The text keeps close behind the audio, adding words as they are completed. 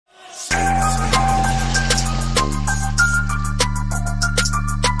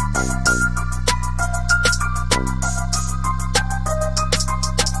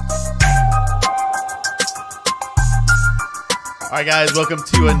right, guys, welcome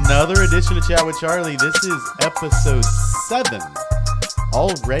to another edition of Chat with Charlie. This is episode 7.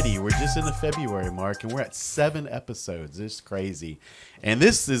 Already, we're just in the February mark, and we're at 7 episodes. It's crazy. And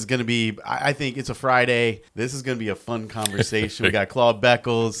this is going to be, I think it's a Friday. This is going to be a fun conversation. We got Claude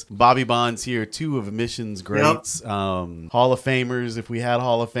Beckles, Bobby Bonds here, 2 of admissions greats, Hall of Famers, if we had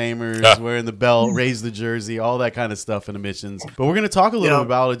Hall of Famers, wearing the belt, raise the jersey, all that kind of stuff in admissions. But we're going to talk a little bit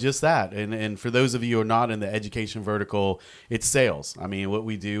about just that. And for those of you who are not in the education vertical, it's sales. I mean, what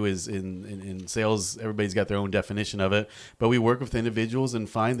we do is in sales, everybody's got their own definition of it, but we work with individuals and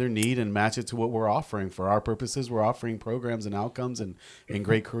find their need and match it to what we're offering. For our purposes, we're offering programs and outcomes and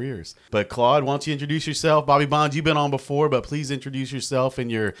great careers. But Claude, why don't you introduce yourself? Bobby Bonds, you've been on before, but please introduce yourself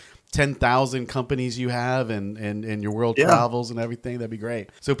and your 10,000 companies you have and your world travels and everything. That'd be great.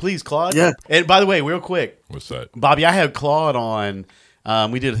 So please, Claude. Yeah. And by the way, real quick. What's that? Bobby, I had Claude on.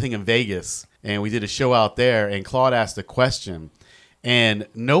 We did a thing in Vegas, and we did a show out there, and Claude asked a question, and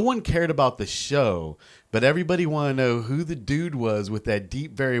no one cared about the show, but everybody wanted to know who the dude was with that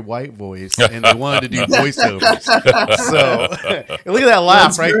deep, very white voice, and they wanted to do voiceovers. So look at that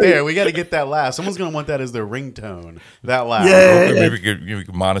laugh there. We got to get that laugh. Someone's going to want that as their ringtone, that laugh. Yeah. Maybe we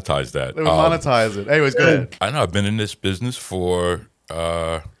could monetize that. Monetize it. Anyways, go ahead. I know I've been in this business for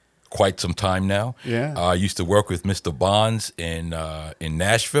quite some time now. Yeah. I used to work with Mr. Bonds in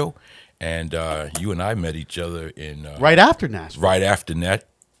Nashville, and you and I met each other in right after Nashville. Right after that.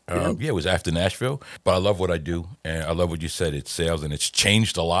 It was after Nashville, but I love what I do, and I love what you said. It's sales, and it's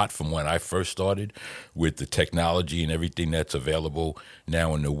changed a lot from when I first started with the technology and everything that's available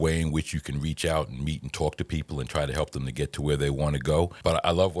now, and the way in which you can reach out and meet and talk to people and try to help them to get to where they want to go. But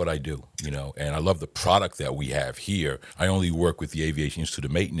I love what I do, and I love the product that we have here. I only work with the Aviation Institute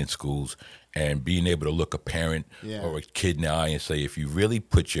of Maintenance schools, and being able to look a parent or a kid in the eye and say, if you really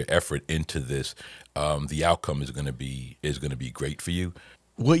put your effort into this, the outcome is going to be great for you.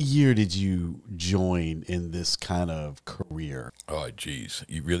 What year did you join in this kind of career? Oh, geez.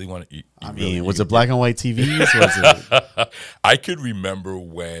 You really want to... was it black and white TVs? Was it? I could remember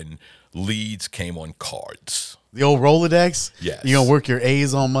when leads came on cards. The old Rolodex? Yes. You're going to work your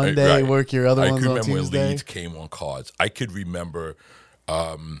A's on Monday, work your other ones on Tuesday? I could remember when leads came on cards. I could remember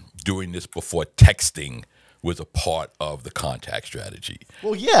doing this before texting was a part of the contact strategy.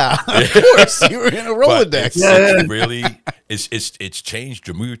 Well, yeah, of course. You were in a Rolodex. It's really, it's changed.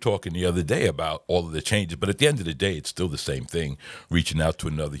 We were talking the other day about all of the changes, but at the end of the day, it's still the same thing, reaching out to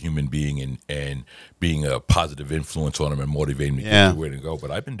another human being and being a positive influence on them and motivating them to get to where to go.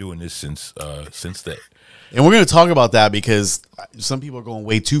 But I've been doing this since then. And we're going to talk about that because some people are going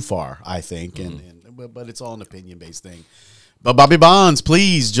way too far, I think, but it's all an opinion-based thing. But Bobby Bonds,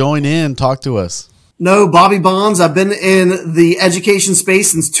 please join in. Talk to us. No, Bobby Bonds. I've been in the education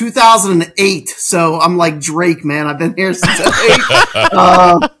space since 2008. So I'm like Drake, man. I've been here since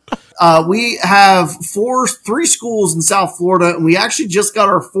 2008. We have 3 schools in South Florida, and we actually just got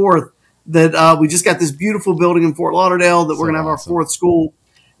our 4th that we just got this beautiful building in Fort Lauderdale that we're going to have our 4th school.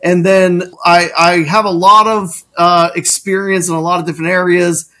 And then I have a lot of experience in a lot of different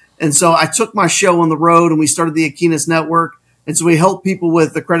areas. And so I took my show on the road, and we started the Aquinas Network. And so we help people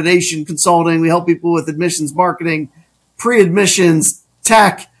with accreditation consulting. We help people with admissions marketing, pre-admissions,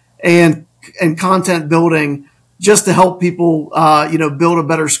 tech, and content building, just to help people, build a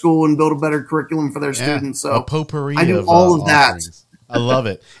better school and build a better curriculum for their students. So a potpourri I do all of that. I love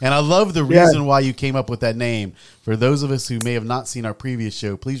it. And I love the reason why you came up with that name. For those of us who may have not seen our previous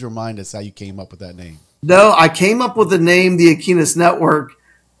show, please remind us how you came up with that name. No, I came up with the name, the Aquinas Network,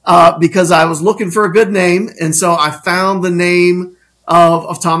 because I was looking for a good name. And so I found the name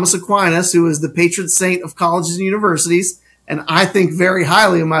of Thomas Aquinas, who is the patron saint of colleges and universities. And I think very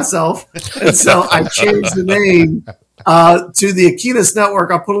highly of myself. And so I changed the name to the Aquinas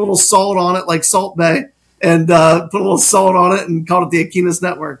Network. I put a little salt on it, like Salt Bay, and put a little salt on it and called it the Aquinas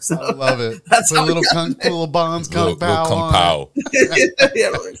Network. So I love it. That's put a little Bonds Kung Pao.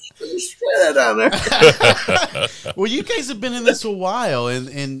 Straight down there. Well, you guys have been in this a while,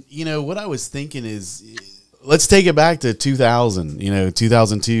 and what I was thinking is, let's take it back to 2000,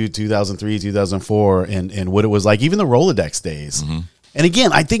 2002, 2003, 2004, and what it was like, even the Rolodex days. Mm-hmm. And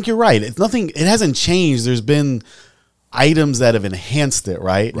again, I think you're right. It hasn't changed. There's been items that have enhanced it,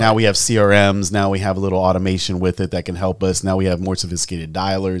 right? Now we have CRMs. Now we have a little automation with it that can help us. Now we have more sophisticated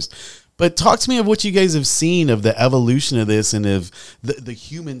dialers. But talk to me of what you guys have seen of the evolution of this, and if the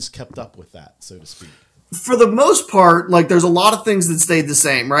humans kept up with that, so to speak. For the most part, like, there's a lot of things that stayed the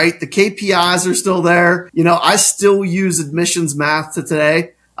same, right? The KPIs are still there. I still use admissions math to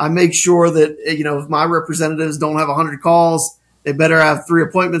today. I make sure that, if my representatives don't have 100 calls, They better have 3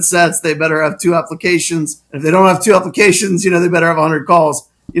 appointment sets. They better have 2 applications. And if they don't have 2 applications, they better have 100 calls.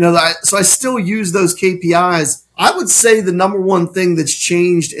 So I still use those KPIs. I would say the number one thing that's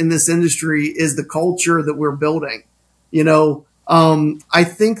changed in this industry is the culture that we're building. I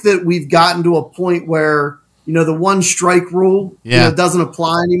think that we've gotten to a point where, the 1 strike rule doesn't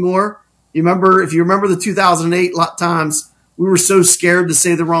apply anymore. If you remember the 2008 times, we were so scared to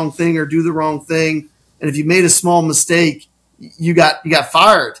say the wrong thing or do the wrong thing. And if you made a small mistake, you got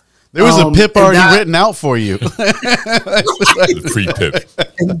fired. There was a PIP already written out for you. The pre-PIP.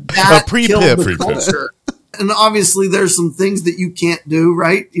 And that A pre-PIP. killed the Pre-PIP. culture. And obviously there's some things that you can't do,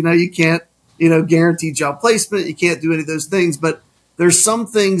 right? You can't, guarantee job placement. You can't do any of those things. But there's some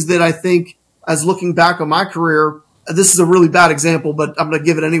things that I think, as looking back on my career, this is a really bad example, but I'm going to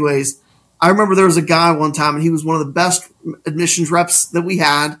give it anyways. I remember there was a guy one time, and he was one of the best admissions reps that we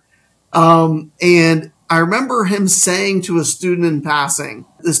had. And I remember him saying to a student in passing,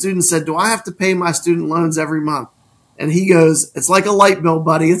 the student said, "Do I have to pay my student loans every month?" And he goes, "It's like a light bill,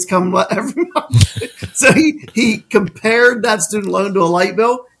 buddy. It's coming every month." So he compared that student loan to a light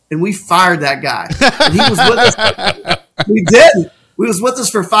bill, and we fired that guy. And he was with us. We did. We was with us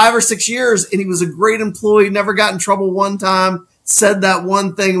for 5 or 6 years, and he was a great employee, never got in trouble one time, said that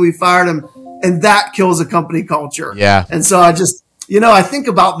one thing, and we fired him. And that kills a company culture. Yeah. And so I just, I think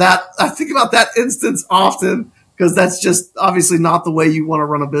about that. I think about that instance often, because that's just obviously not the way you want to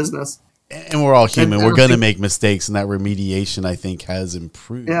run a business. And we're all human. We're going to make mistakes, and that remediation, I think, has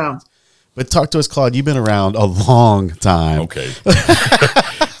improved. Yeah. But talk to us, Claude. You've been around a long time. Okay.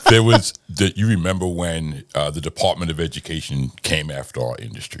 You remember when the Department of Education came after our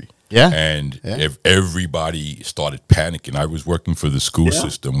industry. Yeah. And if everybody started panicking. I was working for the school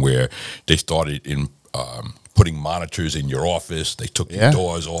system where they started putting monitors in your office. They took your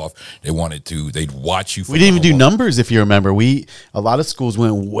doors off. They'd watch you. We didn't even do numbers, if you remember. A lot of schools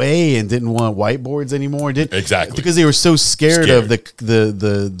went way and didn't want whiteboards anymore. Exactly. Because they were so scared of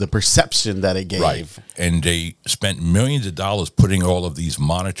the perception that it gave. Right. And they spent millions of dollars putting all of these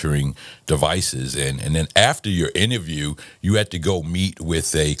monitoring devices in. And then after your interview, you had to go meet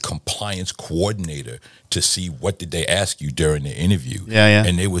with a compliance coordinator to see what did they ask you during the interview. Yeah.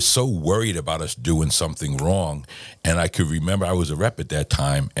 And they were so worried about us doing something wrong. And I could remember I was a rep at that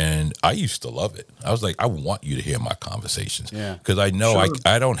time, and I used to love it. I was like, I want you to hear my conversations. Yeah. Because I know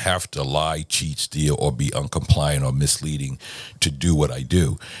I don't have to lie, cheat, steal, or be uncompliant or misleading to do what I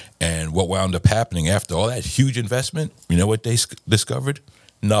do. And what wound up happening after all that huge investment, you know what they discovered?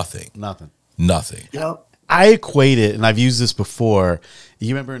 Nothing. Yep. I equate it, and I've used this before.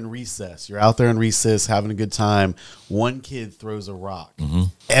 You remember in recess, you're out there in recess having a good time. One kid throws a rock. Mm-hmm.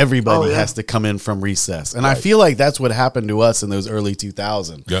 Everybody has to come in from recess. And I feel like that's what happened to us in those early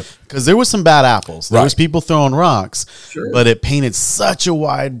 2000s. Yep. Because there was some bad apples. There was people throwing rocks, Sure. but it painted such a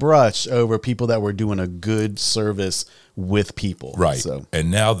wide brush over people that were doing a good service with people. Right. So. And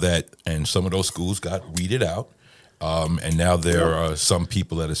now and some of those schools got weeded out. And now there are some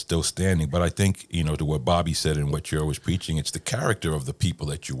people that are still standing. But I think, to what Bobby said and what you're always preaching, it's the character of the people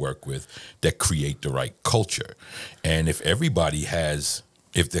that you work with that create the right culture. And if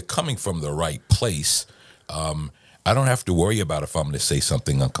they're coming from the right place, I don't have to worry about if I'm going to say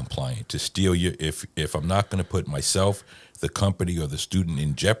something uncompliant. To steal you, if I'm not going to put myself, the company, or the student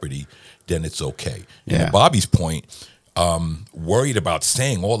in jeopardy, then it's okay. And to Bobby's point, worried about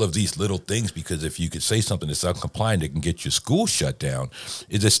saying all of these little things, because if you could say something that's uncompliant, it can get your school shut down.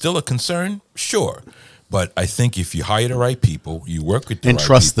 Is it still a concern? Sure. But I think if you hire the right people, you work with the right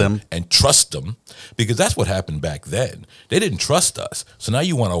people, and trust them, because that's what happened back then. They didn't trust us. So now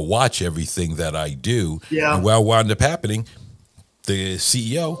you want to watch everything that I do. Yeah. And what wound up happening, the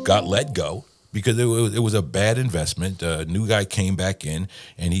CEO got let go, because it was a bad investment. A new guy came back in,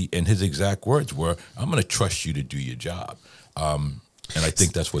 and his exact words were, "I'm going to trust you to do your job." And I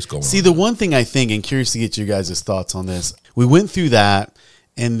think that's what's going on. See, the one thing I think, and curious to get your guys' thoughts on this, we went through that,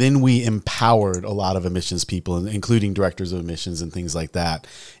 and then we empowered a lot of admissions people, including directors of admissions and things like that.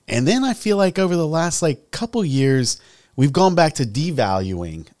 And then I feel like over the last couple years, we've gone back to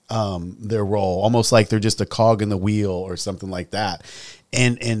devaluing their role, almost like they're just a cog in the wheel or something like that.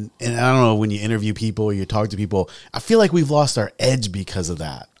 And I don't know, when you interview people or you talk to people, I feel like we've lost our edge because of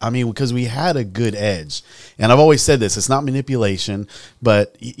that. I mean, because we had a good edge. And I've always said this, it's not manipulation,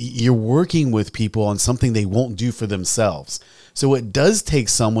 but you're working with people on something they won't do for themselves. So it does take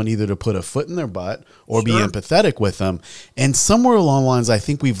someone either to put a foot in their butt or be empathetic with them. And somewhere along the lines, I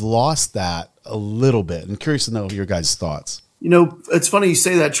think we've lost that a little bit. I'm curious to know your guys' thoughts. It's funny you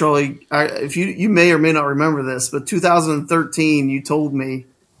say that, Charlie. If you may or may not remember this, but 2013, you told me,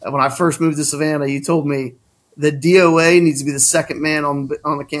 when I first moved to Savannah, you told me, the DOA needs to be the second man on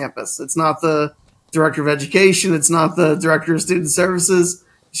the campus. It's not the director of education. It's not the director of student services.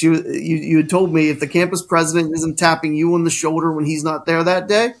 You had told me if the campus president isn't tapping you on the shoulder when he's not there that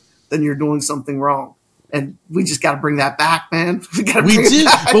day, then you're doing something wrong. And we just got to bring that back, man. We do.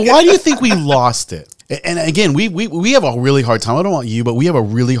 But why do you think we lost it? And again, we have a really hard time. I don't want you, but we have a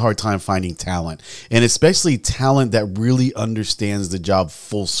really hard time finding talent, and especially talent that really understands the job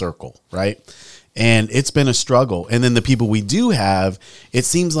full circle, right? And it's been a struggle. And then the people we do have, it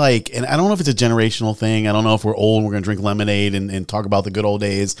seems like, and I don't know if it's a generational thing. I don't know if we're old and we're going to drink lemonade and talk about the good old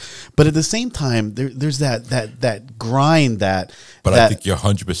days. But at the same time, there's that grind that. But I think you're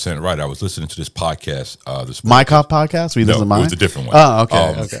 100% right. I was listening to this podcast. My Cop podcast? We listen to mine? It was a different one. Oh,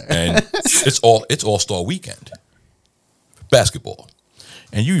 okay. Okay. And it's All-Star Weekend basketball.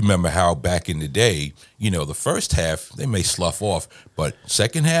 And you remember how back in the day, the first half, they may slough off, but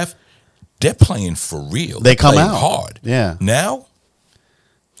second half, they're playing for real. They come out hard. Yeah. Now,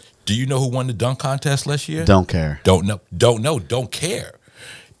 do you know who won the dunk contest last year? Don't care. Don't know. Don't care.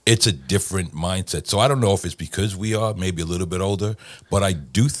 It's a different mindset. So I don't know if it's because we are maybe a little bit older, but I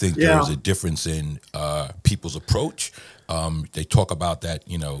do think there's a difference in people's approach. They talk about that,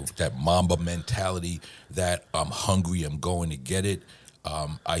 that Mamba mentality, that I'm hungry, I'm going to get it.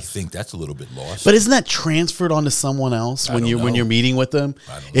 I think that's a little bit lost. But isn't that transferred onto someone else when you're meeting with them?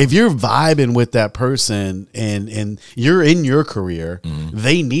 If you're vibing with that person and you're in your career,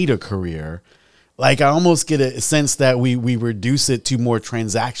 they need a career. Like, I almost get a sense that we reduce it to more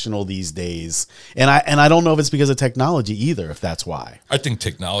transactional these days. And I don't know if it's because of technology either, if that's why. I think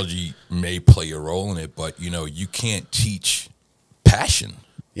technology may play a role in it, but you can't teach passion.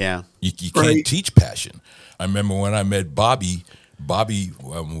 Yeah. You can't teach passion. I remember when I met Bobby,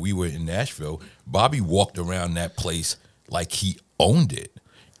 when we were in Nashville, Bobby walked around that place like he owned it,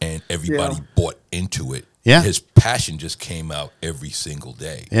 and everybody bought into it. Yeah. His passion just came out every single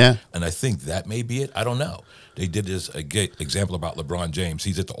day. Yeah. And I think that may be it. I don't know. They did this example about LeBron James.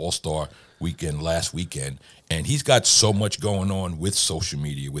 He's at the All-Star weekend last weekend, and he's got so much going on with social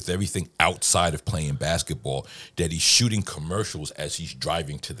media, with everything outside of playing basketball, that he's shooting commercials as he's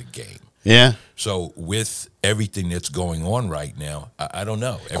driving to the game. Yeah. So with everything that's going on right now, I don't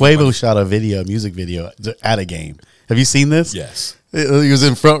know. Quavo shot a music video at a game. Have you seen this? Yes. He was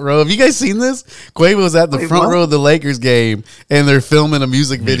in front row. Have you guys seen this? Quavo was at the front row of the Lakers game, and they're filming a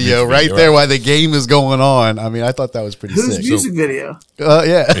music video right there while the game is going on. I mean, I thought that was pretty sick. Whose music video?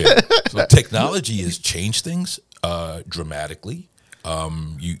 Yeah. So technology has changed things dramatically.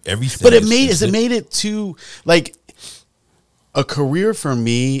 Everything. But it made it too, like, a career for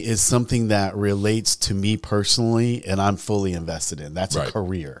me is something that relates to me personally, and I'm fully invested in. That's a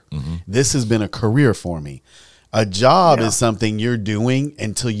career. This has been a career for me. A job is something you're doing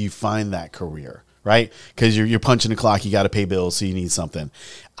until you find that career, right? Because you're punching the clock, you got to pay bills, so you need something.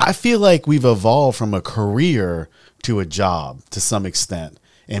 I feel like we've evolved from a career to a job to some extent,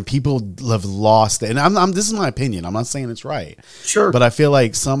 and people have lost it. And this is my opinion. I'm not saying it's right. Sure. But I feel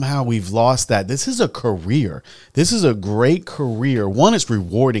like somehow we've lost that. This is a career. This is a great career. One, it's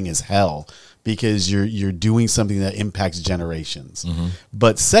rewarding as hell, because you're doing something that impacts generations.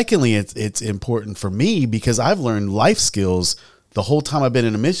 But secondly, it's important for me because I've learned life skills the whole time I've been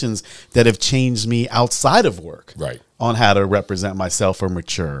in admissions that have changed me outside of work. Right. On how to represent myself or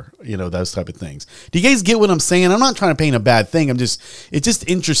mature, those type of things. Do you guys get what I'm saying? I'm not trying to paint a bad thing. It's just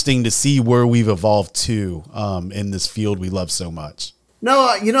interesting to see where we've evolved to in this field we love so much. No,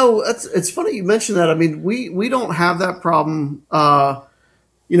 it's funny you mentioned that. I mean, we don't have that problem.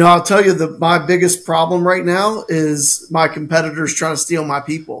 I'll tell you that my biggest problem right now is my competitors trying to steal my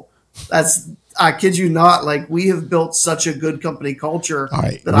people. I kid you not. Like, we have built such a good company culture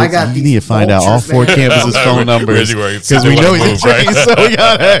that I got. You need to find out all 4 campuses' phone numbers because we know he's right? So we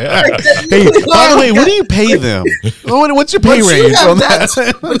got. Hey, by the way, what do you pay them? What's your pay range on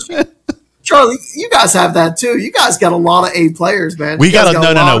that? Charlie, you guys have that too. You guys got a lot of A players, man. We got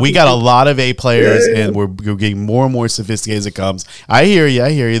no. We got a lot of A players, and we're getting more and more sophisticated as it comes. I hear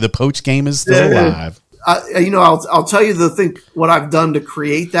you. The poach game is still alive. I'll tell you the thing. What I've done to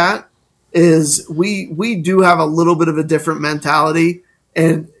create that is we do have a little bit of a different mentality,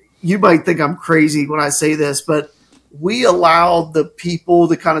 and you might think I'm crazy when I say this, but we allowed the people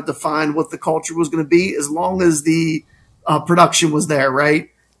to kind of define what the culture was going to be as long as the production was there, right?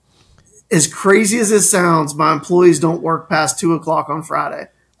 As crazy as it sounds, my employees don't work past 2:00 on Friday.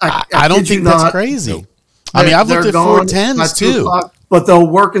 I don't think that's crazy. Nope. I mean, I've looked at 410s too, but they'll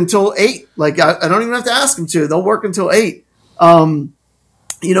work until 8. Like, I don't even have to ask them to. They'll work until 8.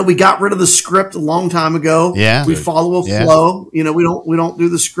 We got rid of the script a long time ago. Yeah, we follow a flow. We don't do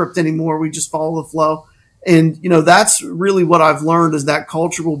the script anymore. We just follow the flow. And, you know, that's really what I've learned is that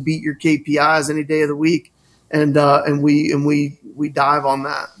culture will beat your KPIs any day of the week. And we dive on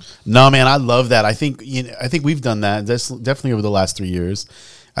that. No, man, I love that. I think, I think we've done that. That's definitely over the last 3 years.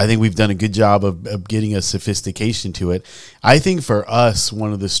 I think we've done a good job of getting a sophistication to it. I think for us,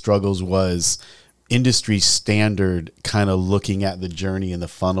 one of the struggles was industry standard kind of looking at the journey and the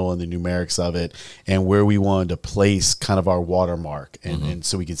funnel and the numerics of it and where we wanted to place kind of our watermark and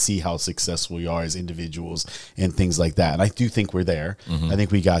so we could see how successful we are as individuals and things like that. And I do think we're there. I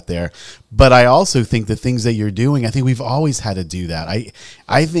think we got there. But I also think the things that you're doing, I think we've always had to do that.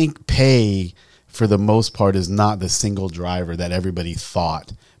 I think pay for the most part is not the single driver that everybody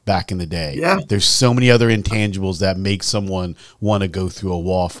thought back in the day. Yeah. There's so many other intangibles that make someone want to go through a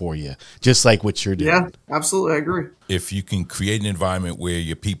wall for you, just like what you're doing. Yeah, absolutely. I agree. If you can create an environment where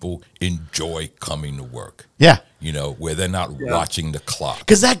your people enjoy coming to work. Yeah. You know, where they're not watching the clock.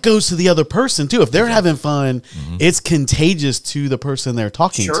 Because that goes to the other person, too. If they're having fun, it's contagious to the person they're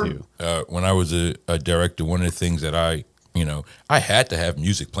talking to. When I was a director, one of the things that I had to have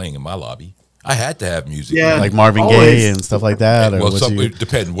music playing in my lobby. I had to have music, like Marvin Gaye and stuff like that. Or it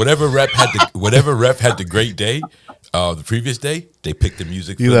depends. Whatever rep had the great day, the previous day, they picked the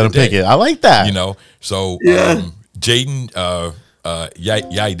music. You let them pick it. I like that. You know, so Jaden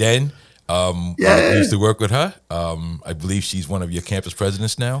Yaiden, I used to work with her. I believe she's one of your campus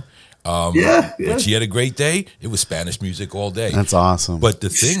presidents now. When she had a great day, it was Spanish music all day. That's awesome. But the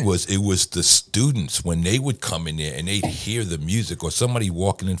thing was, it was the students when they would come in there and they'd hear the music, or somebody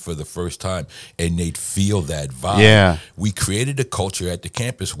walking in for the first time and they'd feel that vibe. Yeah. We created a culture at the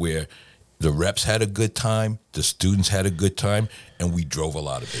campus where the reps had a good time, the students had a good time, and we drove a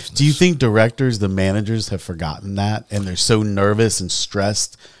lot of business. Do you think directors, the managers, have forgotten that, and they're so nervous and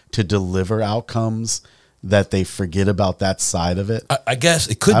stressed to deliver outcomes that they forget about that side of it? I guess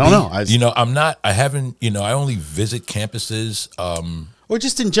it could be. I don't know. I only visit campuses. Or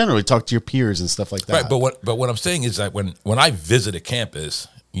just in general, you talk to your peers and stuff like that. Right, but what I'm saying is that when I visit a campus,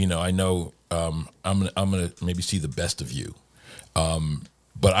 I know I'm gonna maybe see the best of you.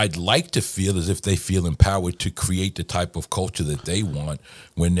 But I'd like to feel as if they feel empowered to create the type of culture that they want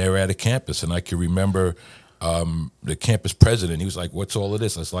when they're at a campus. And I can remember the campus president, he was like, "What's all of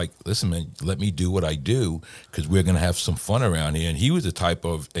this?" I was like, "Listen, man, let me do what I do because we're going to have some fun around here." And he was the type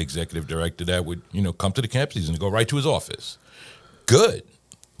of executive director that would, come to the campuses and go right to his office. Good.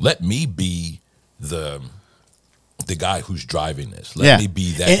 Let me be the guy who's driving this. Let me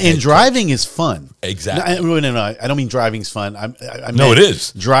be that. And driving is fun. Exactly. No, I don't mean driving's fun. No, it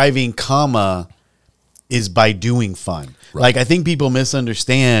is. Driving, is by doing fun. Right. Like, I think people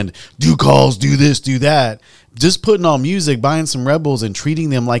misunderstand, do calls, do this, do that. Just putting on music, buying some Red Bulls, and treating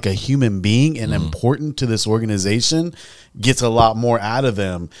them like a human being and important to this organization gets a lot more out of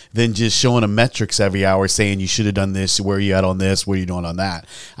them than just showing them metrics every hour saying you should have done this, where you at on this, where you doing on that.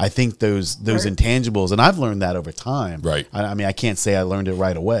 I think those intangibles, and I've learned that over time. Right. I mean, I can't say I learned it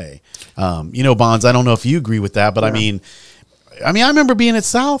right away. Bonds, I don't know if you agree with that, but I mean, I remember being at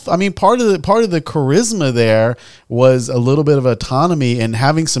South. I mean, part of the charisma there was a little bit of autonomy and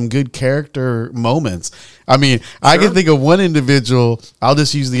having some good character moments. I mean, I can think of one individual. I'll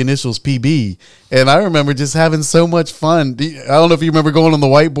just use the initials PB, and I remember just having so much fun. I don't know if you remember going on the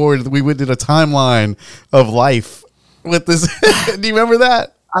whiteboard. We did a timeline of life with this. Do you remember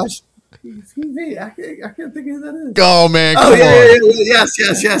that? PB. I can't think of who that is. Oh man! Come on. Yes.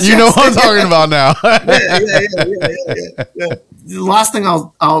 You know what I'm talking about now. Yeah. The last thing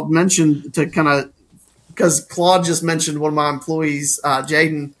I'll mention to kind of, because Claude just mentioned one of my employees,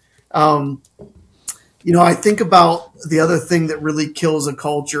 Jaden. I think about the other thing that really kills a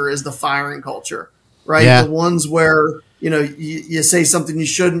culture is the firing culture, right? Yeah. The ones where you say something you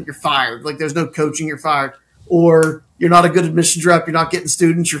shouldn't, you're fired. Like there's no coaching, you're fired. Or you're not a good admissions rep, you're not getting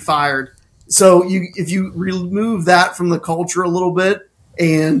students, you're fired. So if you remove that from the culture a little bit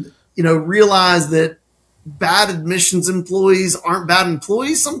and, realize that bad admissions employees aren't bad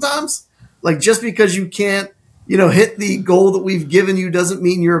employees sometimes, like just because you can't, hit the goal that we've given you doesn't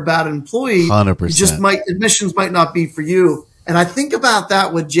mean you're a bad employee. 100%. Admissions might not be for you. And I think about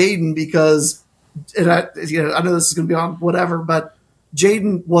that with Jaden because, I know this is going to be on whatever, but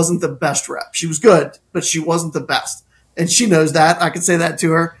Jaden wasn't the best rep. She was good, but she wasn't the best. And she knows that. I could say that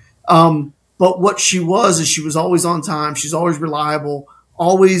to her. But what she was is she was always on time. She's always reliable,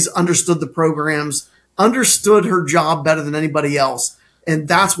 always understood the programs, understood her job better than anybody else. And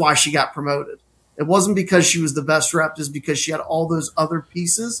that's why she got promoted. It wasn't because she was the best rep, just because she had all those other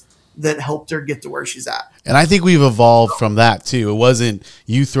pieces that helped her get to where she's at. And I think we've evolved from that too. It wasn't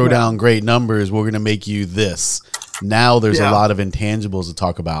you throw down great numbers, we're going to make you this. Now there's a lot of intangibles to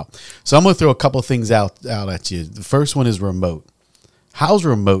talk about. So I'm going to throw a couple things out at you. The first one is remote. How's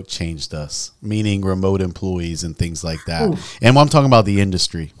remote changed us? Meaning remote employees and things like that. Ooh. And I'm talking about the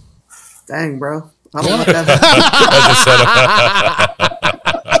industry. Dang, bro. I don't want that.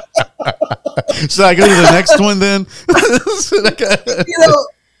 Should I go to the next one then?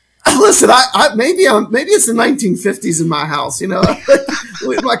 Listen, maybe it's the 1950s in my house.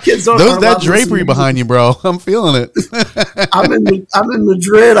 My kids don't. That drapery behind you, bro. I'm feeling it. I'm in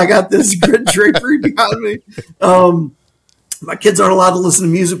Madrid. I got this good drapery behind me. My kids aren't allowed to listen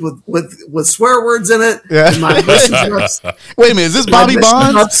to music with swear words in it. Yeah. Wait a minute, is this Bobby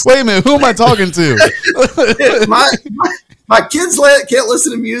Bonds? Wait a minute, who am I talking to? My kids can't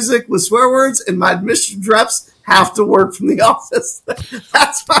listen to music with swear words, and my admission reps have to work from the office.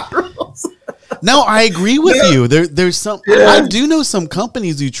 That's my rules. No, I agree with you. There's some. Yeah. I do know some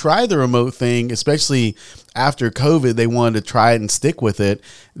companies who try the remote thing, especially after COVID. They wanted to try it and stick with it.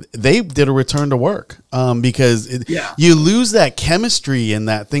 They did a return to work because you lose that chemistry and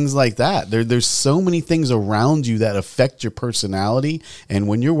that things like that. There's so many things around you that affect your personality, and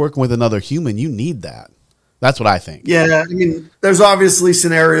when you're working with another human, you need that. That's what I think. Yeah, I mean, there's obviously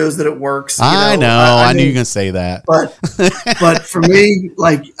scenarios that it works. I know. I knew you were gonna say that, but for me,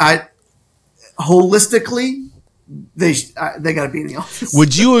 like holistically, they got to be in the office.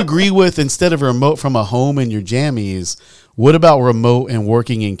 Would you agree with, instead of remote from a home in your jammies, what about remote and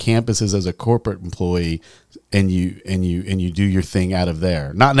working in campuses as a corporate employee, and you do your thing out of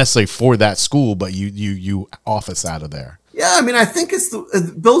there? Not necessarily for that school, but you office out of there. Yeah, I mean, I think it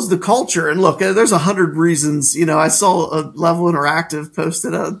builds the culture. And look, there's 100 reasons. I saw a Level Interactive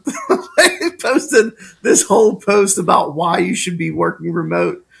posted this whole post about why you should be working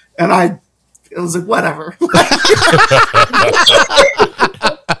remote, and it was like, whatever.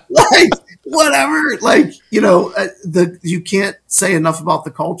 Whatever. You can't say enough about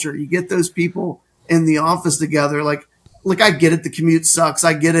the culture. You get those people in the office together. Like I get it. The commute sucks.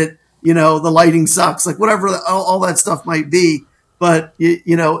 I get it. The lighting sucks, like whatever, all that stuff might be. But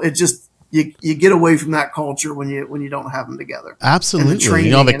it just, you get away from that culture when you don't have them together. Absolutely.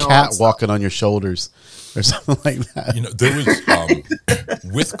 You don't have a cat walking on your shoulders or something like that. There was,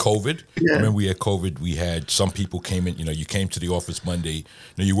 with COVID, I remember we had COVID, we had some people came in, you came to the office Monday,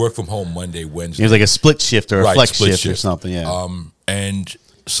 you work from home Monday, Wednesday. It was like a split shift or a flex shift or something. Yeah. And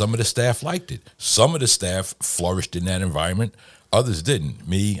some of the staff liked it. Some of the staff flourished in that environment. Others didn't.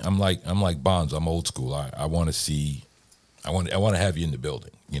 Me, I'm like Bonds. I'm old school. I want to see. I want to have you in the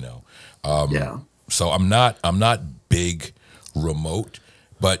building. So I'm not big remote,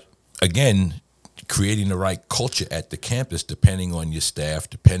 but again, creating the right culture at the campus, depending on your staff,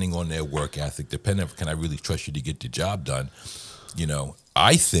 depending on their work ethic, depending on, can I really trust you to get the job done?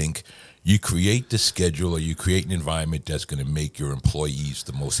 I think you create the schedule, or you create an environment that's going to make your employees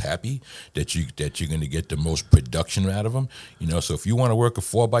the most happy, that you're going to get the most production out of them. So if you want to work a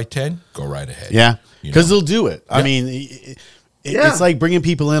 4x10, go right ahead. Yeah, because they'll do it. Yeah. I mean, it's like bringing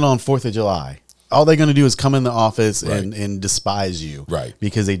people in on 4th of July. All they're going to do is come in the office and despise you,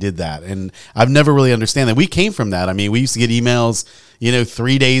 because they did that. And I've never really understand that. We came from that. I mean, we used to get emails,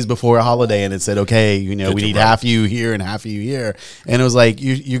 3 days before a holiday, and it said, okay, we need half you here and half you here. And it was like,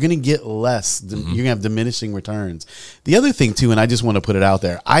 you're going to get less. You're going to have diminishing returns. The other thing too, and I just want to put it out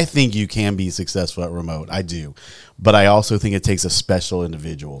there, I think you can be successful at remote. I do. But I also think it takes a special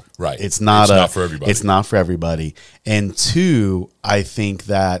individual. Right. It's not for everybody. It's not for everybody. And two, I think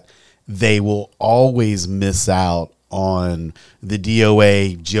that they will always miss out on the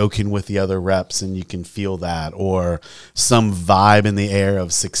DOA joking with the other reps, and you can feel that, or some vibe in the air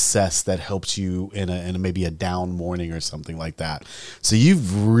of success that helps you in a maybe a down morning or something like that. So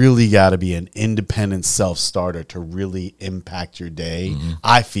you've really got to be an independent self-starter to really impact your day,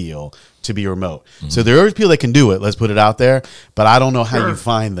 I feel, to be remote. So there are people that can do it, let's put it out there, but I don't know how you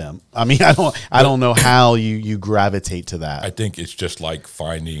find them. I mean, I don't know how you gravitate to that. I think it's just like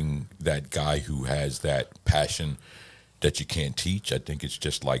finding that guy who has that passion that you can't teach. I think it's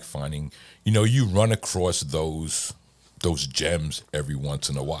just like finding, you run across those gems every once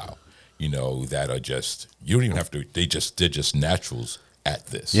in a while, that are just, you don't even have to, they're just naturals at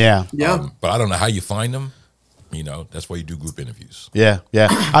this. Yeah. But I don't know how you find them. That's why you do group interviews. Yeah.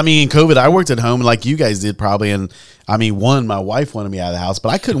 I mean, COVID, I worked at home like you guys did probably. And I mean, my wife wanted me out of the house, but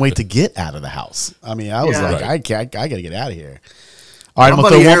I couldn't wait to get out of the house. I mean, I was like, I got to get out of here. All right, my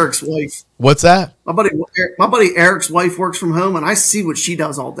buddy Eric's wife. What's that? My buddy Eric's wife works from home, and I see what she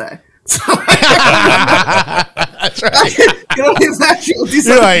does all day. That's right. You know, it's actually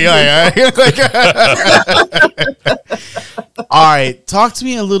All right, talk to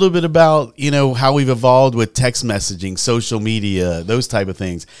me a little bit about, you know, how we've evolved with text messaging, social media, those type of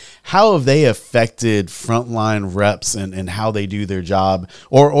things. How have they affected frontline reps and how they do their job,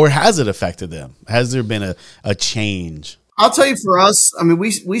 or has it affected them? Has there been a change? I'll tell you, for us, I mean,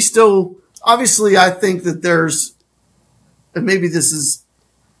 we still, obviously, I think that there's, and maybe this is,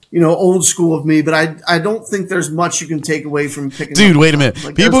 you know, old school of me, but I don't think there's much you can take away from picking. Dude, wait a minute.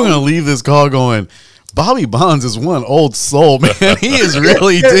 Like, people are going to leave this call going, Bobby Bonds is one old soul, man. He is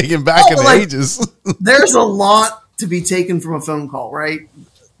really digging back in the ages. There's a lot to be taken from a phone call, right?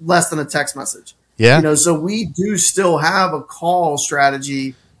 Less than a text message. Yeah. You know, so we do still have a call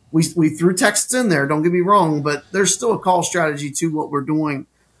strategy. We threw texts in there, don't get me wrong, but there's still a call strategy to what we're doing,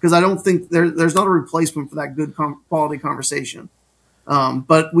 because I don't think there's not a replacement for that good quality conversation.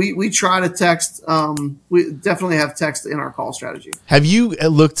 But we try to text. We definitely have text in our call strategy. Have you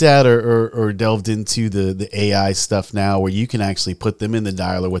looked at or delved into the AI stuff now, where you can actually put them in the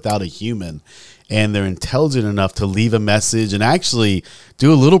dialer without a human, and they're intelligent enough to leave a message and actually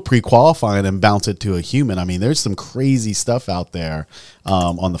do a little pre-qualifying and bounce it to a human? I mean, there's some crazy stuff out there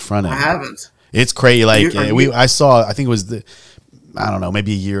on the front end. I haven't. It's crazy. Like I saw, I think it was I don't know,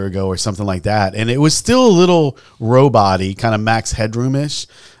 maybe a year ago or something like that. And it was still a little robot-y, kind of Max Headroom-ish,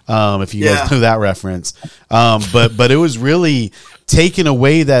 if you guys know that reference. But it was really taking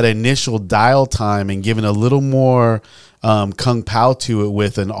away that initial dial time and giving a little more kung pao to it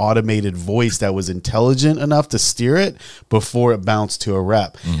with an automated voice that was intelligent enough to steer it before it bounced to a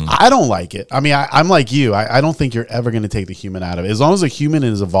rep. Mm-hmm. I don't like it. I mean, I'm like you. I don't think you're ever going to take the human out of it. As long as a human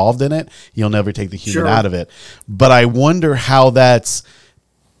is involved in it, you'll never take the human out of it. But I wonder how that's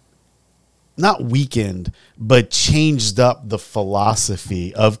not weakened, but changed up the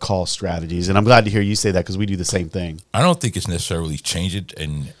philosophy of call strategies. And I'm glad to hear you say that, because we do the same thing. I don't think it's necessarily changed it,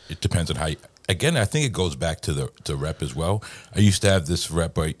 and it depends on how you, again, I think it goes back to the rep as well. I used to have this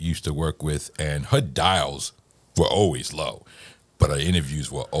rep I used to work with, and her dials were always low, but her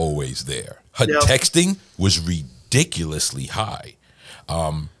interviews were always there. Her texting was ridiculously high.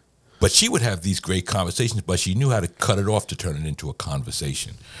 But she would have these great conversations, but she knew how to cut it off to turn it into a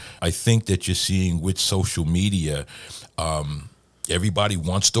conversation. I think that you're seeing with social media, everybody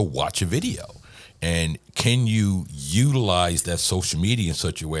wants to watch a video. And can you utilize that social media in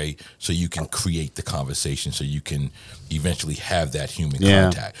such a way so you can create the conversation, so you can eventually have that human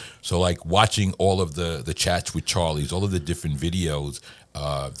contact? So like watching all of the chats with Charlie's, all of the different videos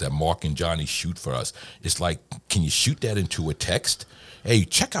that Mark and Johnny shoot for us, it's like, can you shoot that into a text? Hey,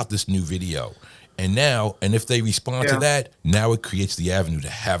 check out this new video. And now, and if they respond to that, now it creates the avenue to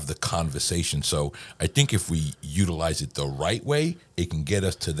have the conversation. So I think if we utilize it the right way, it can get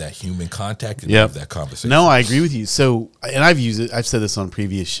us to that human contact and have that conversation. No, I agree with you. So, and I've used it, I've said this on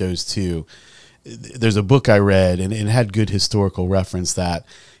previous shows too. There's a book I read, and it had good historical reference that,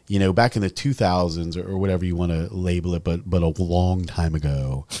 you know, back in the 2000s or whatever you want to label it, but a long time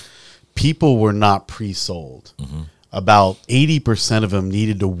ago, people were not pre-sold. Mm-hmm. About 80% of them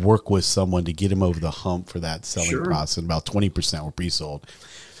needed to work with someone to get them over the hump for that selling process. And about 20% were pre-sold.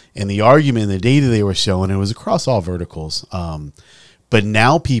 And the argument, the data they were showing, it was across all verticals. But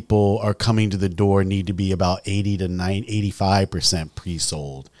now people are coming to the door, need to be about 80 to 85%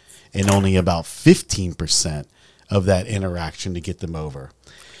 pre-sold, and only about 15% of that interaction to get them over.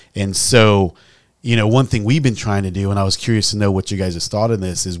 And so, you know, one thing we've been trying to do, and I was curious to know what you guys' thought on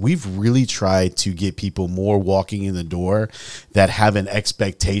this, is we've really tried to get people more walking in the door that have an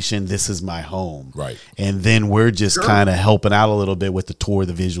expectation, this is my home. Right. And then we're just kind of helping out a little bit with the tour,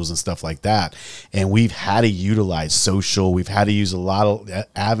 the visuals and stuff like that. And we've had to utilize social. We've had to use a lot of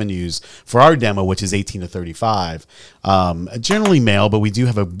avenues for our demo, which is 18 to 35. Generally male, but we do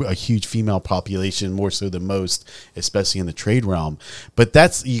have a huge female population, more so than most, especially in the trade realm. But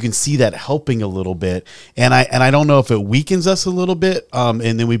that's, you can see that helping a little bit, and I don't know if it weakens us a little bit, and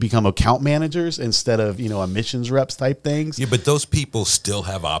then we become account managers instead of, you know, emissions reps type things. Yeah, but those people still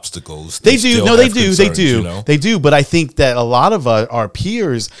have obstacles. They do. No, they do. They do. You know? They do. But I think that a lot of our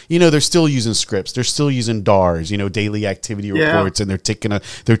peers, you know, they're still using scripts. They're still using DARs, you know, daily activity reports, and they're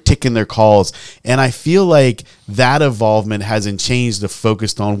ticking their calls. And I feel like that involvement hasn't changed the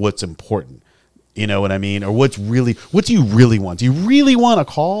focus on what's important. You know what I mean? Or what do you really want? Do you really want a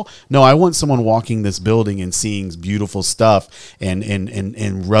call? No, I want someone walking this building and seeing beautiful stuff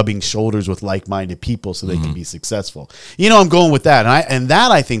and rubbing shoulders with like-minded people so they can be successful. You know, I'm going with that. And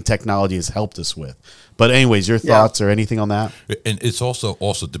that I think technology has helped us with. But anyways, your thoughts or anything on that? And it's also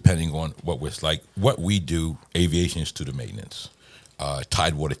depending on what we're like. What we do, aviation is to the maintenance.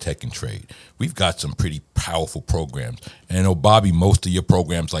 Tidewater Tech and Trade. We've got some pretty powerful programs. And I know, Bobby, most of your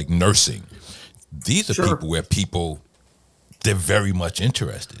programs like nursing, these are people where they're very much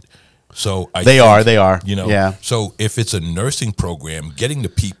interested. So they are. You know, yeah. So if it's a nursing program, getting the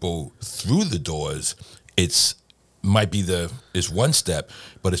people through the doors, might be is one step,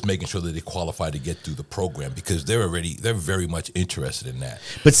 but it's making sure that they qualify to get through the program because they're very much interested in that.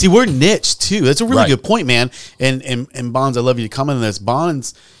 But see, we're niche too. That's a really good point, man. And Bonds, I love you to comment on this.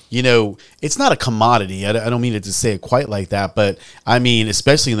 Bonds, you know, it's not a commodity. I don't mean it to say it quite like that, but I mean,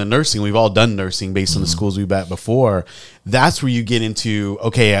 especially in the nursing, we've all done nursing based on the schools we've at before. That's where you get into,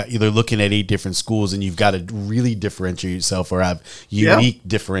 okay, either looking at 8 different schools and you've got to really differentiate yourself or have unique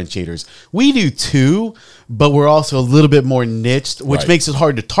differentiators. We do too, but we're also a little bit more niched, which makes it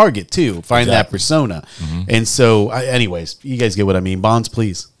hard to target too, find that persona. And so, anyways, you guys get what I mean. Bonds,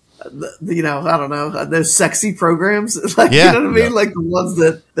 please. You know, I don't know, those sexy programs, like, you know what I mean? Like the ones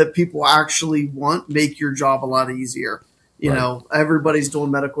that people actually want make your job a lot easier. You know, everybody's doing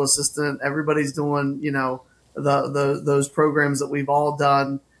medical assistant, everybody's doing, you know, those programs that we've all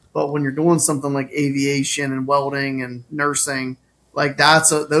done. But when you're doing something like aviation and welding and nursing, like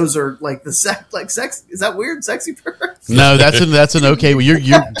those are like the sex. Is that weird? Sexy programs? No, that's an okay. Well,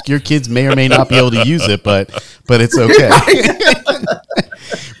 your kids may or may not be able to use it, but it's okay.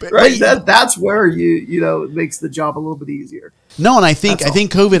 Right, that's where you know, it makes the job a little bit easier. No, and I think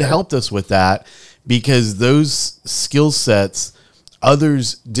COVID helped us with that because those skill sets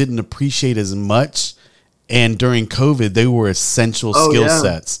others didn't appreciate as much, and during COVID they were essential skill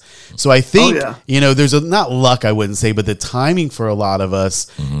sets. So I think you know, there's not luck, I wouldn't say, but the timing for a lot of us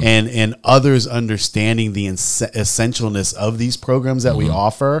and others understanding the essentialness of these programs that we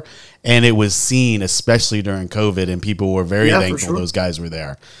offer. And it was seen, especially during COVID, and people were very thankful those guys were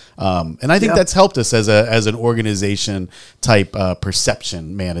there. And I think that's helped us as an organization type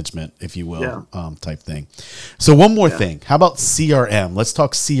perception management, if you will, type thing. So one more thing. How about CRM? Let's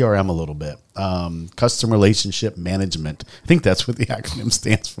talk CRM a little bit. Customer Relationship Management. I think that's what the acronym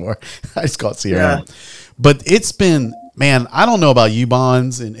stands for. I just call it CRM. Yeah. But it's been, man, I don't know about you,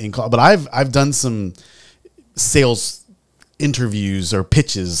 Bonds, but I've done some sales interviews or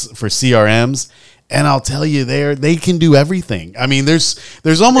pitches for CRMs, and I'll tell you, they can do everything. I mean,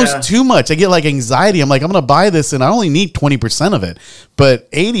 there's almost too much. I get like anxiety. I'm like, I'm going to buy this and I only need 20% of it, but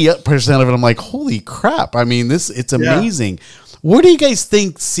 80% of it, I'm like, holy crap. I mean, it's amazing. Where do you guys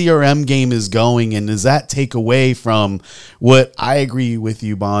think CRM game is going, and does that take away from what I agree with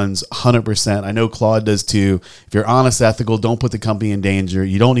you, Bonds, 100%? I know Claude does too. If you're honest, ethical, don't put the company in danger.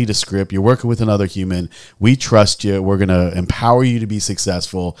 You don't need a script. You're working with another human. We trust you. We're going to empower you to be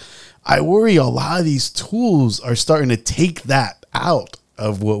successful. I worry a lot of these tools are starting to take that out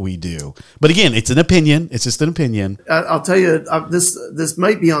of what we do. But again, it's an opinion. It's just an opinion. I'll tell you, this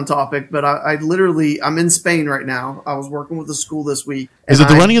might be on topic, but I'm in Spain right now. I was working with a school this week. Is it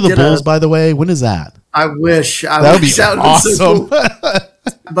the running of the bulls, by the way? When is that? I wish. That would be awesome. So cool.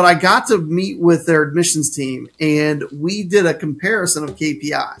 But I got to meet with their admissions team, and we did a comparison of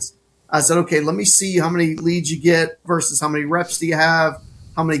KPIs. I said, okay, let me see how many leads you get versus how many reps do you have,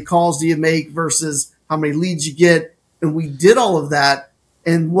 how many calls do you make versus how many leads you get. And we did all of that.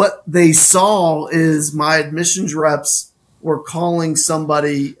 And what they saw is my admissions reps were calling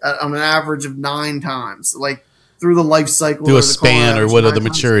somebody on an average of 9 times, like through the life cycle. Through a span or what are the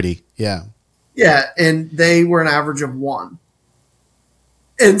maturity. Yeah. Yeah. And they were an average of 1.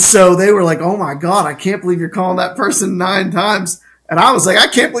 And so they were like, oh my God, I can't believe you're calling that person 9 times. And I was like, I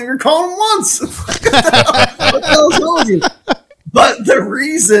can't believe you're calling them once. What the hell's wrong with you? But the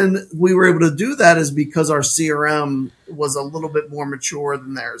reason we were able to do that is because our CRM was a little bit more mature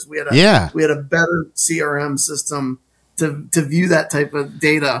than theirs. We had a better CRM system to view that type of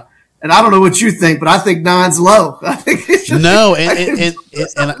data. And I don't know what you think, but I think 9's low. I think it should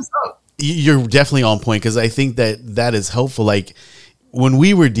and you're definitely on point, because I think that is helpful. Like when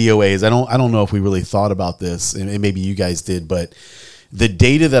we were DOAs, I don't know if we really thought about this, and maybe you guys did, but the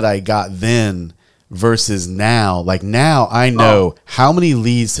data that I got then versus now, like now I know how many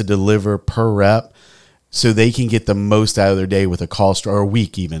leads to deliver per rep so they can get the most out of their day with a call or a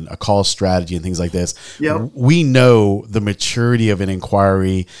week, even a call strategy and things like this. Yep. We know the maturity of an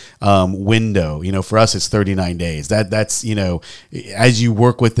inquiry window. You know, for us, it's 39 days. That's, you know, as you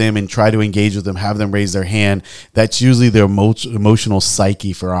work with them and try to engage with them, have them raise their hand, that's usually their emotional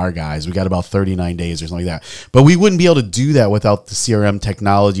psyche for our guys. We got about 39 days or something like that. But we wouldn't be able to do that without the CRM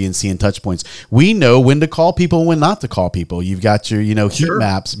technology and seeing touch points. We know when to call people and when not to call people. You've got your, you know, heat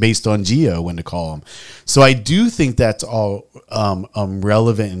maps based on geo when to call them. So I do think that's all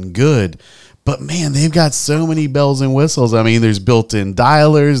relevant and good, But man, they've got so many bells and whistles. I mean, there's built-in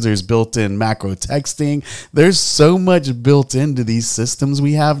dialers, there's built-in macro texting. There's so much built into these systems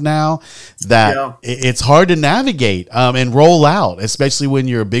we have now that it's hard to navigate and roll out, especially when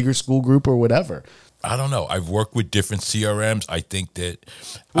you're a bigger school group or whatever. I don't know. I've worked with different CRMs. I think that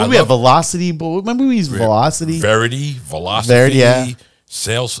we have Velocity, but remember we used Velocity, Velocity,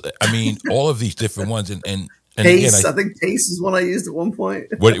 Sales. I mean, all of these different ones, and Pace. Again, I think Pace is one I used at one point.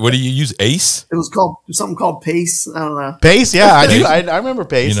 What do you use? Ace? It was called something called Pace. I don't know. Pace, yeah, I do. I remember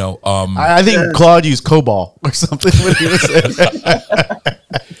Pace. You know, I think Claude used COBOL or something. When he was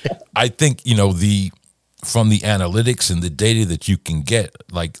I think from the analytics and the data that you can get,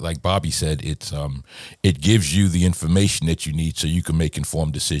 like Bobby said, it gives you the information that you need so you can make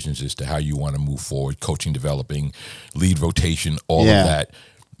informed decisions as to how you want to move forward, coaching, developing, lead rotation, all of that.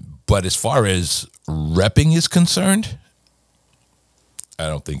 But as far as repping is concerned, I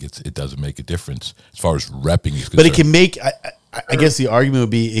don't think it doesn't make a difference as far as repping is concerned. But it can make, I guess the argument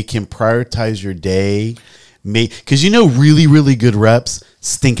would be it can prioritize your day. Because really, really good reps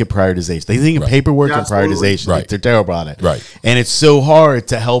stink at prioritization. They think of paperwork and prioritization. Right. Like they're terrible at it. Right. And it's so hard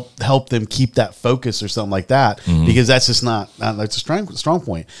to help them keep that focus or something like that because that's just that's a strong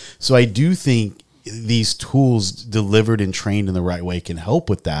point. So I do think these tools delivered and trained in the right way can help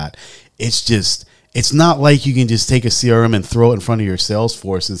with that. It's not like you can just take a CRM and throw it in front of your sales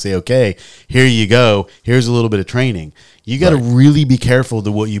force and say, okay, here you go. Here's a little bit of training. You got to really be careful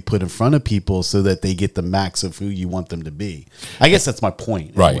to what you put in front of people so that they get the max of who you want them to be. I guess that's my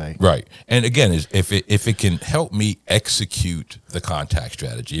point. Anyway. Right. And again, if it can help me execute the contact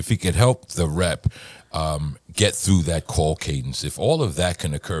strategy, if it can help the rep get through that call cadence, if all of that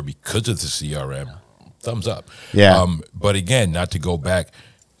can occur because of the CRM, thumbs up. Yeah. But again, not to go back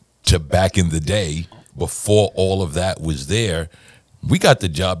in the day before all of that was there, we got the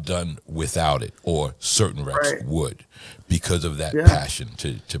job done without it, or certain reps would, because of that passion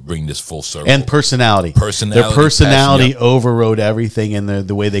to bring this full circle. And personality. Their personality overrode everything, and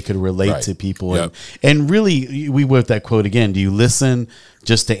the way they could relate to people. And really, we wrote that quote again, do you listen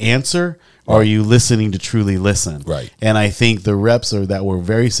just to answer, or are you listening to truly listen? Right. And I think the reps that were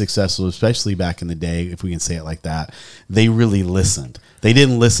very successful, especially back in the day, if we can say it like that, they really listened. They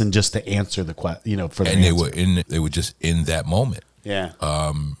didn't listen just to answer the question, for the answer. They were just in that moment. Yeah.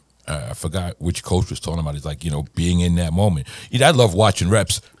 I forgot which coach was talking about. It's like, being in that moment. I love watching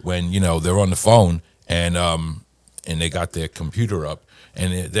reps when, they're on the phone and they got their computer up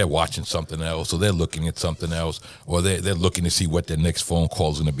and they're watching something else, or they're looking at something else, or they're looking to see what their next phone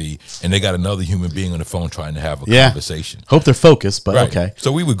call is going to be, and they got another human being on the phone trying to have a conversation. Hope they're focused, but okay.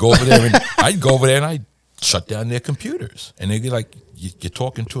 So we would go over there, and I'd go over there and I'd shut down their computers, and they'd be like, you're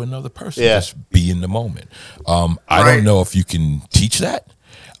talking to another person. Just be in the moment. I don't know if you can teach that.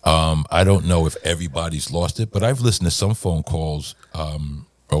 I don't know if everybody's lost it, but I've listened to some phone calls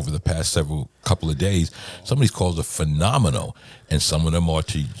over the past couple of days. Some of these calls are phenomenal, and some of them are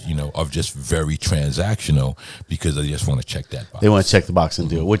of just very transactional because they just want to check that box. They want to check the box and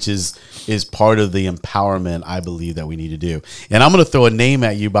do it, which is part of the empowerment I believe that we need to do. And I'm going to throw a name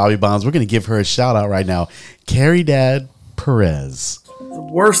at you, Bobby Bonds. We're going to give her a shout out right now. Carrie Dad Perez. The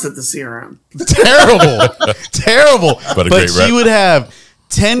worst at the CRM. Terrible. But she would have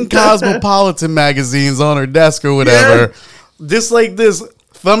 10 Cosmopolitan magazines on her desk or whatever, just like this,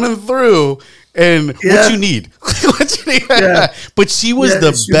 thumbing through, and what you need. But she was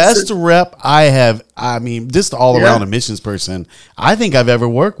the best rep I have. I mean, just all around admissions person I think I've ever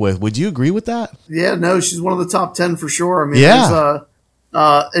worked with. Would you agree with that? Yeah, no, she's one of the top 10 for sure. I mean,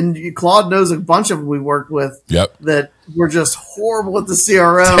 and Claude knows a bunch of them we worked with that were just horrible at the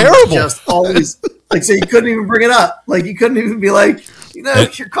CRM. Terrible. Just always, so you couldn't even bring it up. Like, you couldn't even be like,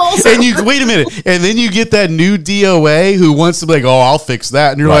 your calls. And you wait a minute, and then you get that new DOA who wants to be like, "Oh, I'll fix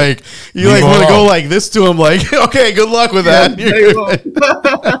that," and you're like, want to go like this to him, like, "Okay, good luck with that."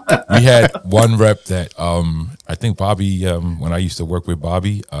 We had one rep that I think Bobby, when I used to work with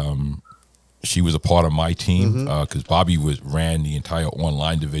Bobby, she was a part of my team because Bobby ran the entire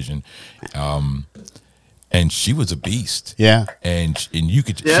online division, and she was a beast. Yeah, and you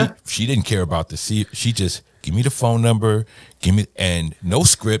could she didn't care about the she just give me the phone number, and no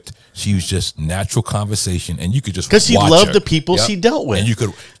script. She was just natural conversation, and you could just because she loved the people she dealt with,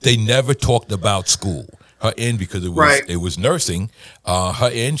 and they never talked about school. Her end, because it was nursing. Her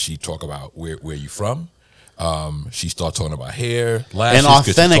end, she talk about where you from. She started talking about hair, lashes, and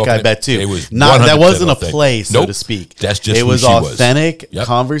authentic. I bet too. It was not that wasn't a play, so to speak. That's just it was authentic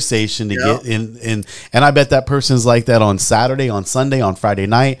conversation to get in, and I bet that person's like that on Saturday, on Sunday, on Friday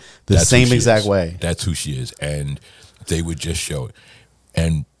night, the same exact way. That's who she is, and they would just show it.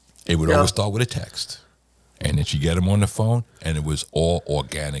 And It would always start with a text. And then she'd get them on the phone, and it was all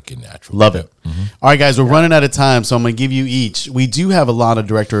organic and natural. Love it. All right, guys, we're running out of time, so I'm going to give you each. We do have a lot of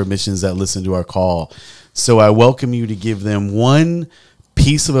director of admissions that listen to our call, so I welcome you to give them one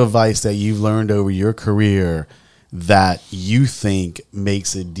piece of advice that you've learned over your career that you think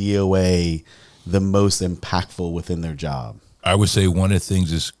makes a DOA the most impactful within their job. I would say one of the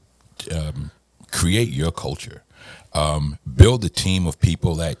things is create your culture. Build a team of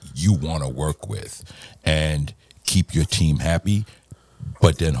people that you want to work with and keep your team happy,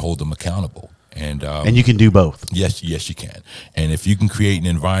 but then hold them accountable. And you can do both. Yes, you can. And if you can create an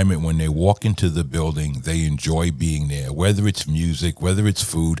environment when they walk into the building, they enjoy being there, whether it's music, whether it's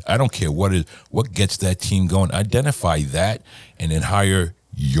food, I don't care what gets that team going. Identify that and then hire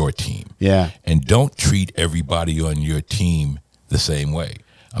your team. Yeah. And don't treat everybody on your team the same way.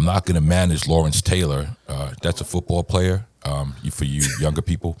 I'm not going to manage Lawrence Taylor. That's a football player. For you younger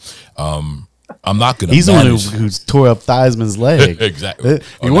people, I'm not going to. He's the one who's tore up Theismann's leg. Exactly.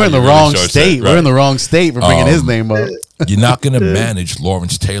 We're in the wrong state. Right. We're in the wrong state for bringing his name up. You're not going to manage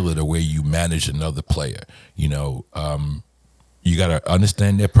Lawrence Taylor the way you manage another player. You know, you got to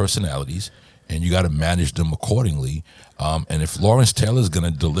understand their personalities, and you got to manage them accordingly. And if Lawrence Taylor is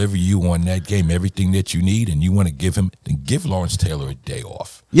going to deliver you on that game everything that you need, and you want to give him, then give Lawrence Taylor a day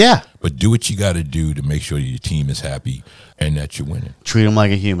off. Yeah. But do what you got to do to make sure your team is happy and that you're winning. Treat him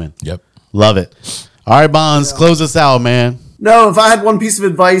like a human. Yep. Love it. All right, Bonds, close us out, man. No, if I had one piece of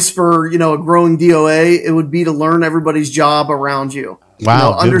advice for, a growing DOA, it would be to learn everybody's job around you.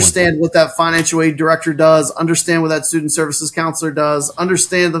 Wow. Understand what that financial aid director does, understand what that student services counselor does,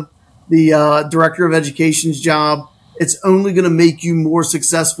 understand the director of education's job. It's only going to make you more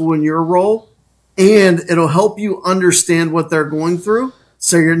successful in your role, and it'll help you understand what they're going through,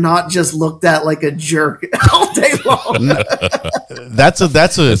 so you're not just looked at like a jerk all day long. That's a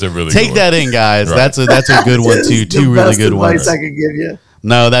really take that in, guys. Right. That's a good one too. Two really good ones. I could give you.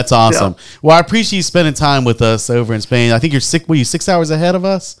 No, that's awesome. Yeah. Well, I appreciate you spending time with us over in Spain. I think you're 6 hours ahead of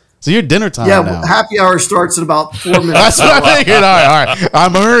us? So you're dinner time now. Yeah, happy hour starts in about 4 minutes. That's what I figured. All right.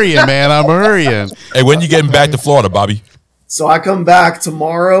 I'm hurrying, man. I'm hurrying. Hey, when you getting back to Florida, Bobby? So I come back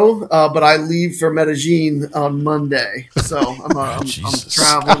tomorrow, but I leave for Medellin on Monday. So I'm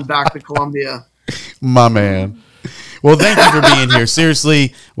traveling back to Colombia. My man. Well, thank you for being here.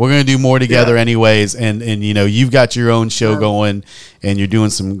 Seriously, we're going to do more together anyways. And you've got your own show going, and you're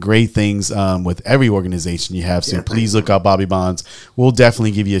doing some great things with every organization you have. So please look up Bobby Bonds. We'll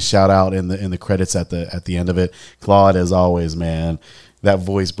definitely give you a shout out in the credits at the end of it. Claude, as always, man. That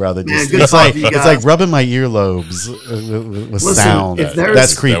voice, brother, it's like rubbing my earlobes with sound.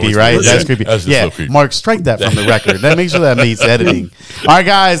 That's creepy, right? That's creepy. Creepy. Mark, strike that from the record. That makes sure that meets editing. All right,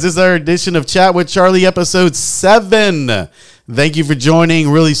 guys, this is our edition of Chat with Charlie, episode 7. Thank you for joining.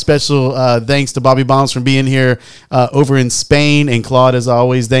 Really special thanks to Bobby Bonds for being here over in Spain. And Claude, as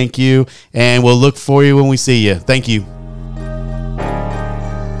always, thank you. And we'll look for you when we see you. Thank you.